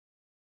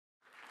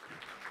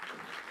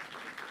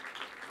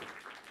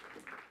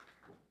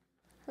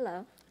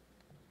Hello.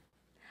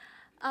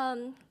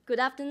 Good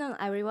afternoon,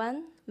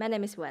 everyone. My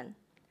name is Wen.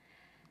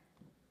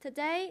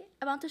 Today,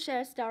 I want to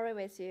share a story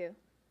with you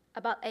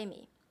about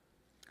Amy.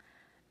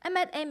 I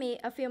met Amy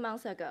a few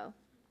months ago.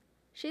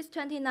 She's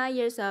 29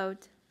 years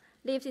old,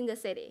 lives in the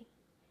city,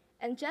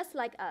 and just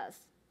like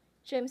us,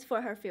 dreams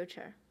for her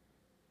future.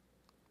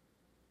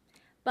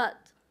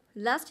 But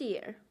last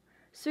year,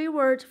 3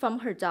 words from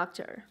her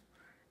doctor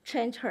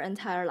changed her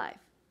entire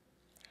life.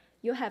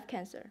 You have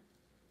cancer.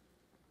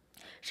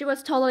 She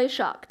was totally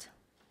shocked,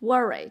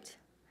 worried,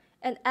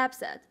 and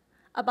upset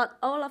about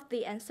all of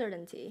the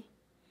uncertainty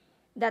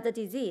that the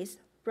disease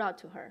brought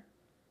to her.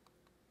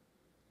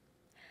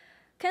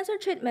 Cancer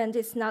treatment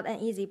is not an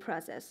easy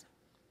process.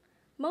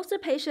 Most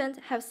patients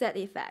have side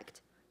effects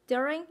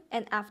during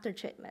and after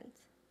treatment,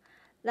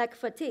 like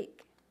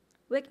fatigue,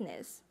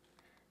 weakness,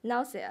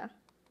 nausea,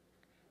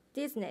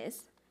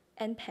 dizziness,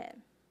 and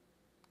pain.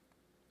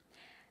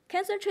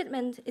 Cancer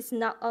treatment is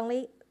not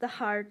only the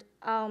hard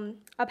on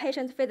a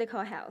patient's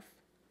physical health,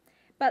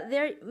 but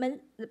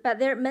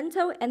their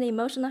mental and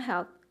emotional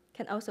health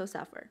can also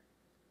suffer.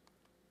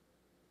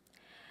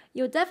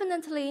 You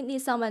definitely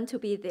need someone to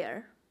be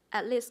there,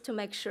 at least to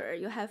make sure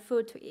you have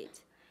food to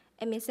eat,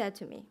 Amy said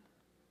to me.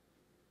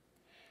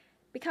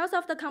 Because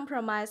of the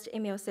compromised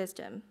immune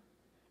system,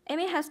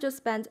 Amy has to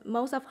spend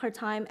most of her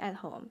time at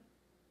home.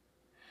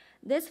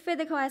 This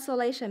physical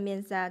isolation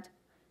means that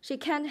she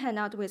can't hang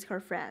out with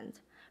her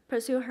friends,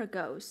 pursue her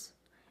goals,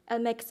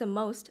 and make the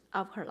most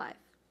of her life.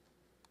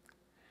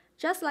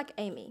 Just like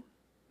Amy,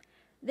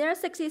 there are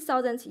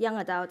 60,000 young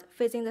adults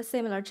facing the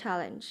similar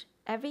challenge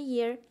every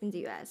year in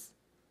the US,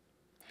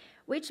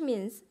 which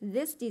means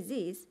this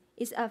disease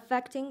is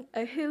affecting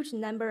a huge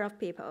number of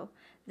people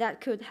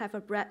that could have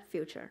a bright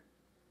future.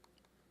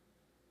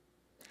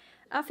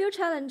 A few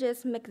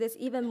challenges make this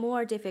even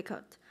more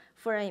difficult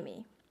for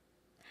Amy.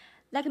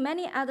 Like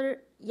many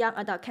other young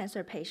adult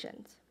cancer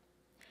patients,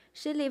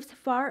 she lives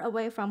far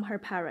away from her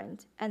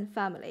parents and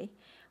family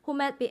who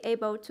might be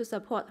able to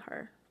support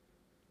her.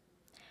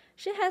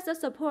 She has the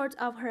support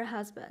of her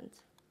husband,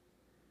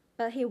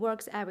 but he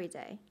works every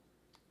day.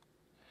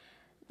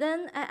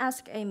 Then I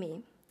asked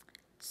Amy,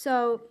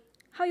 so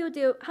how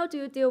do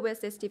you deal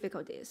with these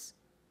difficulties?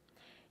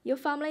 Your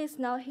family is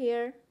not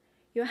here,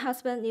 your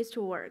husband needs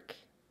to work.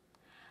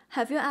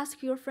 Have you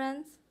asked your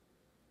friends?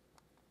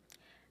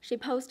 She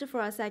paused for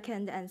a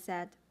second and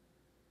said,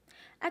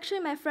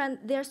 actually, my friends,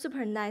 they're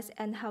super nice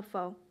and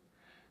helpful,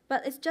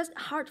 but it's just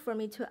hard for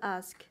me to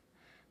ask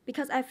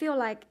because I feel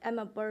like I'm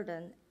a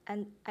burden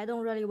and I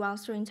don't really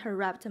want to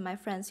interrupt my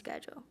friend's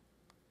schedule.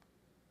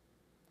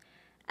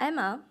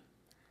 Emma,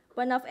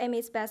 one of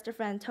Amy's best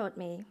friends, told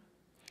me,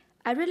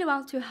 I really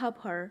want to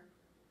help her,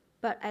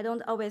 but I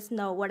don't always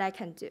know what I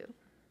can do.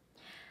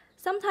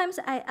 Sometimes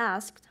I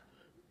asked,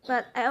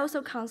 but I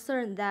also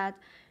concerned that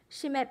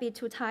she might be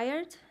too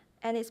tired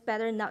and it's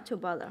better not to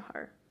bother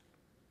her.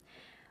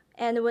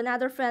 And when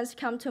other friends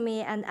come to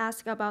me and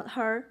ask about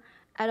her,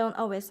 I don't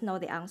always know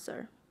the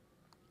answer.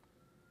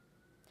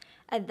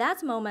 At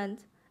that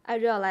moment, I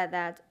realized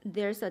that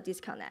there's a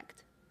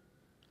disconnect.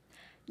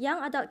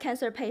 Young adult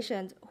cancer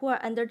patients who are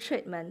under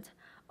treatment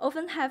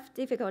often have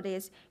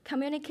difficulties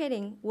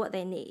communicating what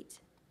they need.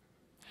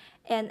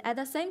 And at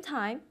the same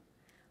time,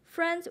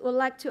 friends would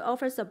like to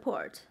offer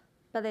support,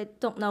 but they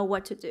don't know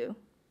what to do.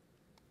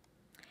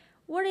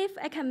 What if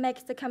I can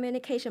make the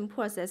communication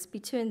process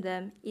between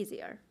them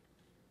easier?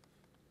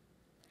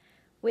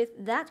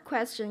 With that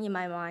question in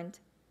my mind,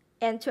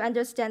 and to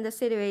understand the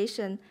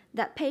situation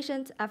that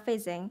patients are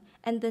facing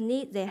and the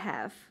need they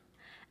have,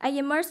 I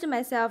immersed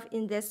myself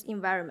in this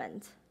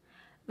environment,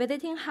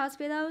 visiting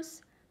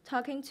hospitals,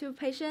 talking to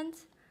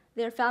patients,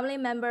 their family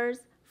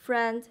members,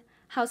 friends,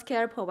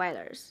 healthcare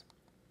providers.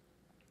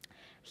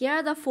 Here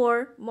are the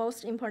 4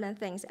 most important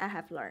things I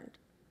have learned.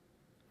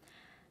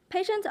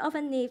 Patients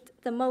often need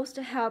the most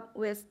help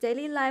with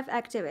daily life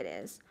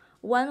activities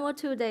 1 or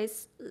 2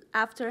 days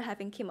after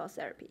having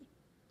chemotherapy.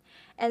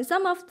 And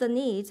some of the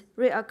needs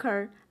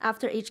reoccur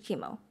after each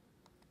chemo.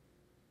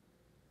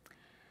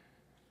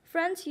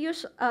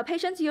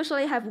 Patients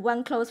usually have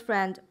one close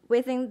friend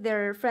within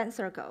their friend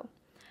circle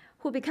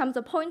who becomes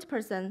the point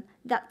person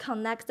that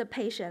connects the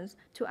patients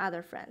to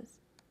other friends.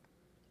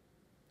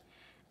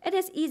 It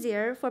is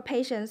easier for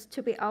patients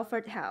to be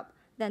offered help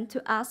than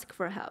to ask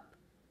for help.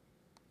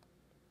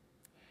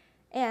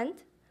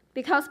 And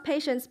because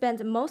patients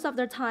spend most of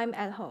their time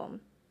at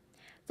home,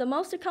 the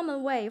most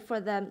common way for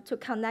them to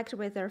connect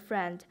with their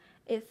friend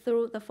is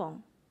through the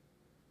phone.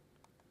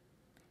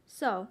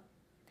 So,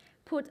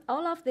 put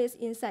all of this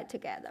insight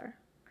together.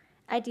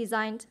 I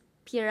designed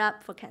Peer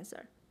Up for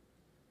Cancer.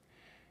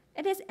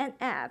 It is an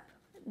app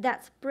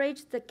that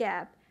bridges the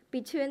gap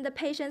between the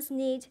patient's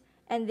need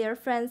and their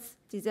friends'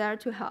 desire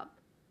to help.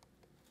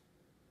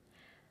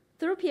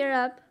 Through Peer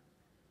Up,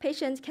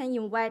 patients can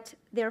invite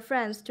their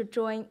friends to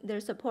join their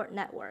support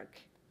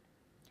network,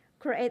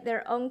 create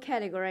their own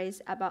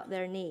categories about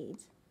their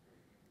needs,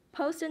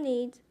 post a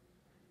need,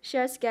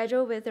 share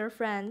schedule with their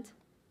friend,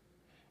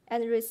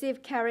 and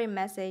receive caring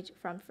message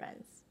from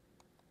friends.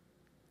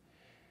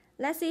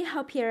 Let's see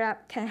how Peer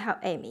Up can help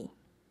Amy.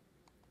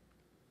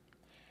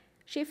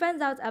 She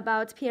finds out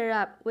about Peer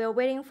Up while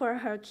waiting for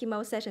her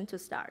chemo session to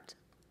start.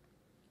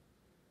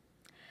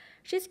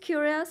 She's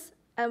curious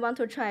and wants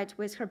to try it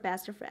with her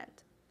best friend.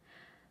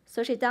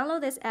 So she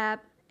downloads this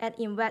app and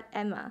invites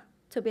Emma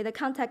to be the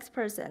contact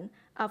person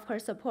of her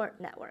support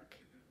network.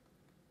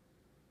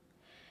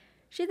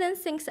 She then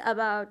thinks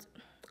about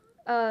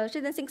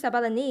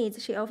the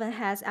needs she often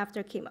has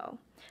after chemo.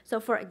 So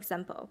for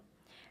example,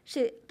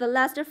 the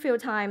last few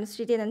times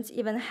she didn't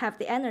even have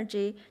the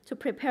energy to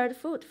prepare the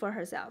food for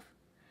herself.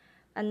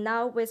 And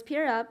now with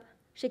Peer Up,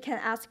 she can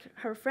ask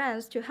her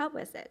friends to help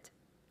with it.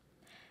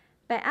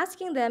 By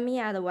asking them in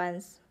at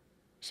once,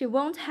 she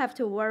won't have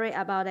to worry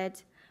about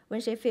it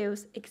when she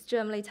feels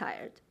extremely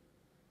tired.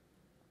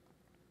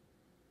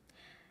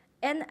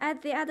 And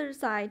at the other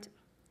side,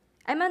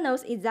 Emma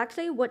knows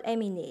exactly what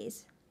Amy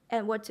needs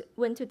and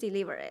when to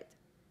deliver it.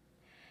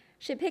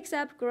 She picks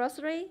up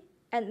grocery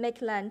and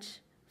makes lunch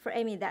for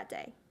Amy that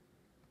day.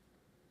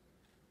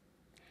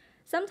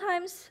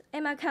 Sometimes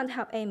Emma can't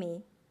help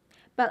Amy,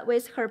 but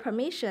with her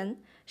permission,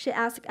 she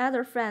asks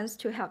other friends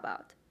to help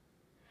out.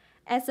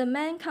 As a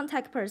main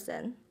contact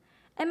person,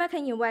 Emma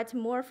can invite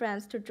more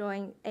friends to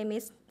join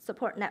Amy's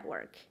support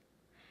network.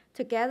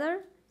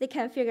 Together, they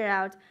can figure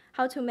out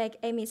how to make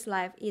Amy's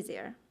life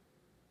easier.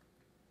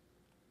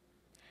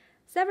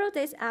 Several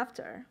days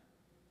after,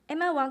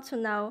 Emma wants to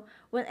know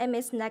when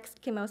Amy's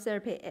next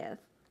chemotherapy is.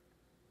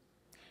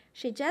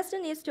 She just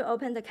needs to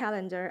open the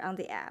calendar on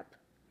the app.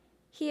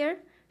 Here,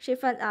 she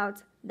finds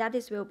out that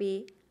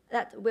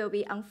will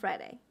be on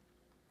Friday.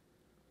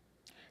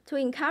 To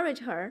encourage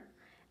her,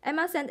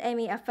 Emma sent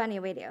Amy a funny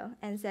video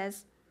and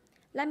says,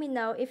 "Let me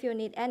know if you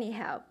need any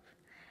help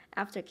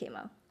after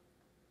chemo."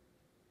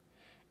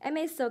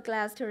 Amy is so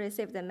glad to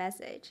receive the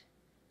message.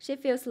 She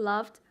feels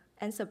loved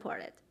and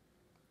supported.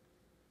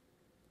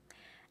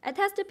 I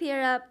tested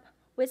Peer Up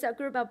with a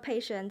group of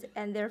patients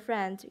and their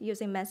friends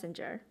using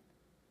Messenger.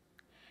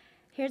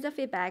 Here's the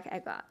feedback I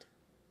got.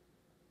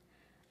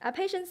 A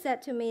patient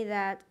said to me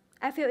that,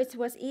 "I feel it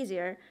was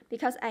easier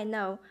because I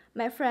know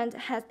my friend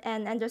has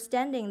an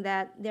understanding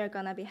that they're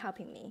gonna be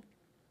helping me."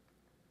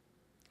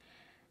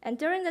 And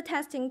during the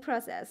testing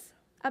process,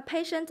 a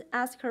patient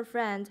asked her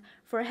friend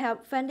for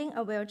help finding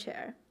a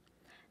wheelchair,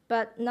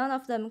 but none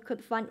of them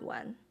could find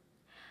one.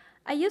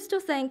 I used to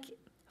think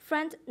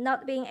friend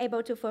not being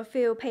able to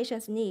fulfill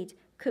patient's need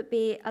could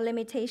be a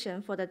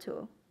limitation for the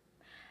tool.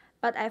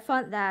 But I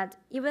found that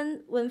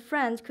even when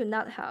friends could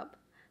not help,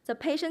 the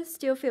patients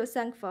still feel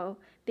thankful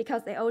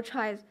because they all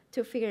tried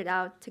to figure it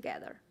out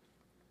together.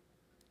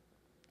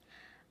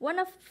 One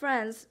of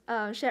friends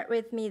shared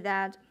with me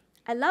that,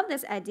 "I love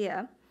this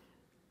idea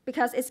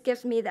because it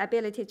gives me the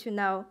ability to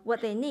know what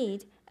they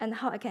need and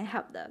how I can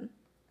help them."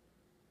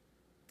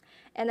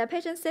 And a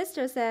patient's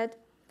sister said,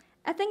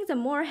 "I think the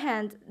more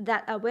hands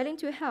that are willing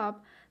to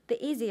help, the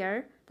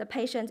easier the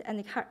patient and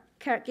the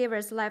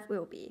caregiver's life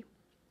will be.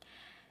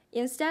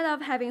 Instead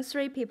of having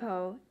 3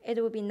 people,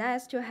 it would be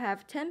nice to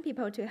have 10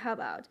 people to help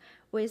out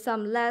with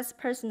some less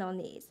personal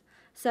needs,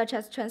 such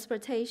as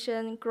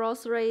transportation,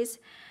 groceries,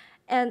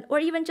 or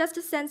even just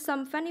to send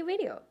some funny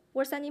video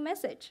or send a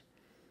message,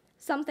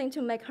 something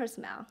to make her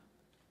smile."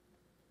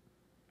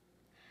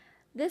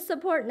 This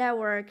support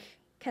network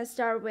can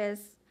start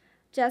with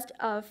just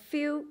a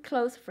few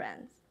close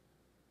friends.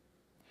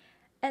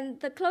 And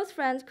the close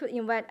friends could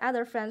invite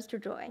other friends to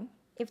join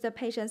if the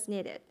patients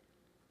need it.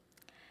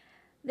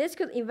 This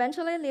could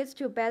eventually lead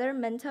to better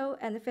mental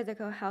and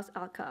physical health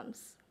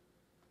outcomes.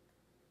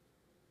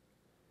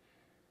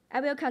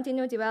 I will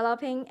continue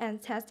developing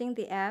and testing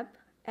the app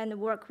and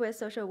work with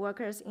social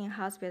workers in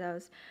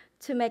hospitals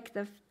to make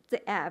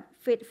the app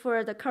fit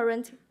for the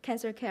current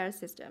cancer care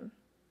system.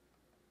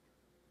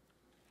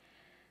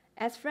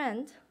 As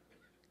friends,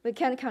 we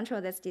can't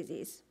control this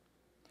disease,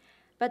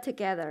 but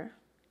together,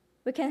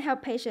 we can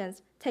help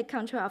patients take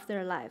control of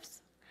their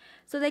lives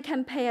so they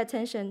can pay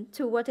attention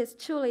to what is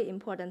truly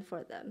important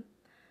for them,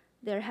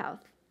 their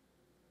health.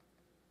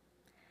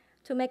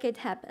 To make it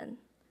happen,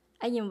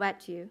 I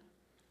invite you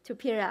to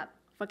Peer Up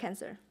for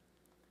Cancer.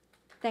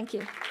 Thank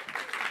you.